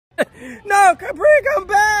No, Capri, come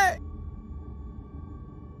back!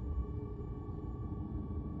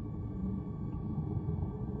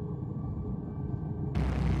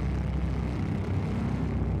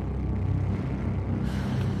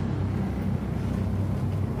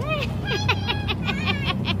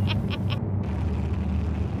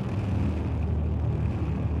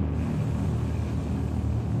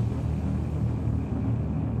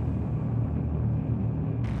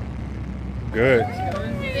 Good.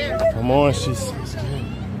 Come on, she's so scared.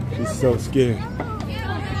 She's so scared.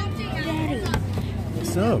 Daddy.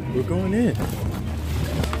 What's up? We're going in.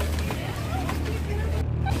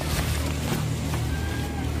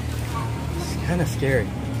 It's kind of scary.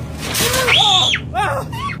 Oh! Ah!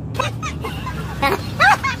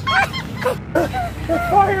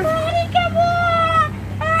 Fire! Daddy, come on!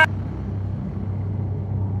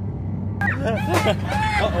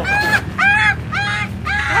 Uh-oh.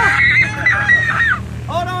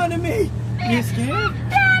 Hold on to me! You scared?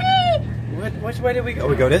 Daddy! Which way did we go?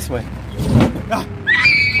 We go this way. Ah.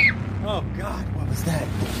 Oh God, what was that?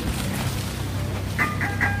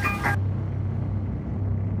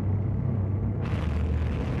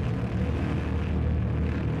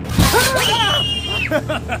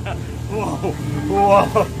 Whoa, whoa,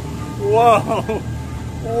 whoa,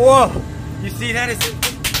 whoa. You see that? You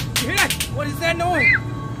hear that? What is that noise?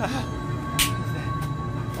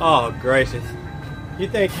 Oh, gracious. You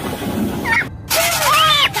think... Oh,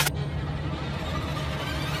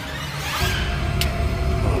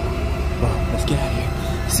 let's get out of here.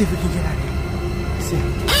 Let's see if we can get out of here. Let's see.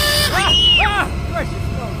 Gracious.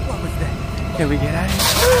 Oh, what was that? Can we get out of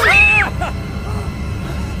here?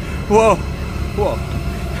 Whoa. Whoa.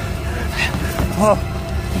 Whoa.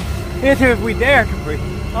 Answer if we dare, Capri.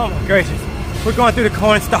 Oh my gracious. We're going through the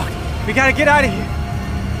cornstalk. We gotta get out of here.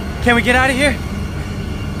 Can we get out of here?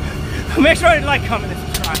 Make sure the light comes in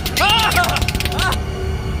this try.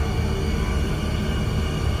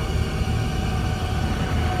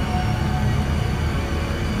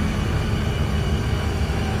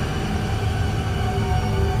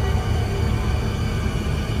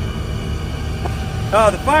 Oh,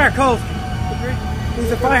 the fire coals.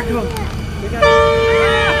 These are fire coals. We gotta...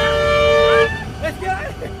 Let's get out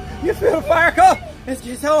of here. You feel the fire coal? It's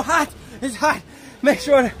so hot. It's hot. Make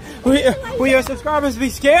sure that we your subscribers be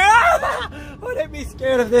scared. Would they be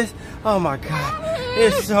scared of this? Oh my God.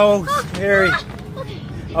 It's so scary.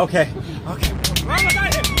 Okay. Okay. Oh my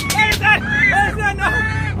God. What is that? What is that? No.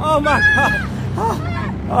 Oh my God.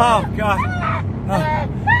 Oh God.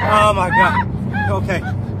 Oh my God. Okay.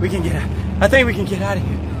 We can get out. I think we can get out of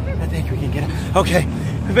here. I think we can get out. Okay.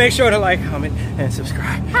 Make sure to like, comment, and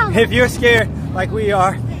subscribe. If you're scared like we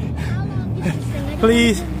are,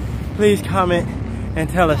 please comment and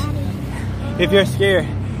tell us if you're scared,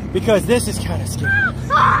 because this is kind of scary.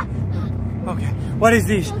 Okay, what is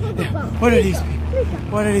these? What are these people?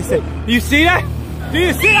 What are these things? Do you see that? Do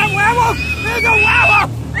you see that werewolf? There's a werewolf!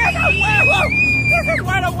 There's a werewolf! This is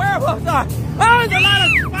where the werewolves are! Oh, there's a lot of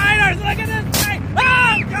spiders! Look at this thing!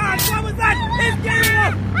 Oh God, what was that? It's getting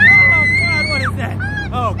us! Oh God, what is that?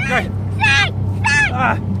 Oh, great!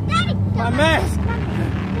 My mask!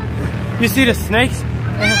 You see the snakes?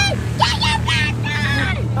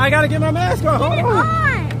 I gotta get my mask on. Hold on.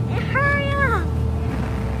 Hurry up.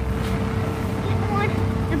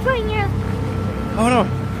 I'm putting your... Hold on.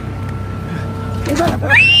 We gotta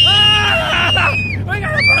put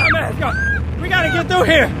our mask on. We gotta get through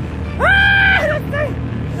here.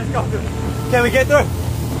 Let's go through. Can we get through?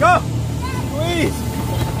 Go. Squeeze.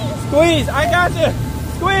 Squeeze. I got you.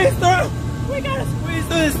 Squeeze through. We gotta squeeze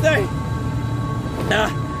through this thing.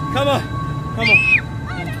 Come on. Come on.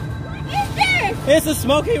 It's a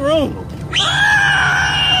smoky room. Oh!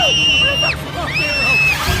 It's a smoky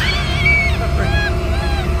room.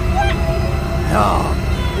 Oh,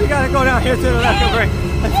 we gotta go down here to the left, Capri.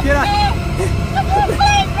 Let's get out. It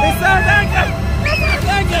sounds exit. It sounds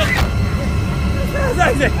exit. It sounds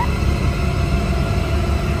exit.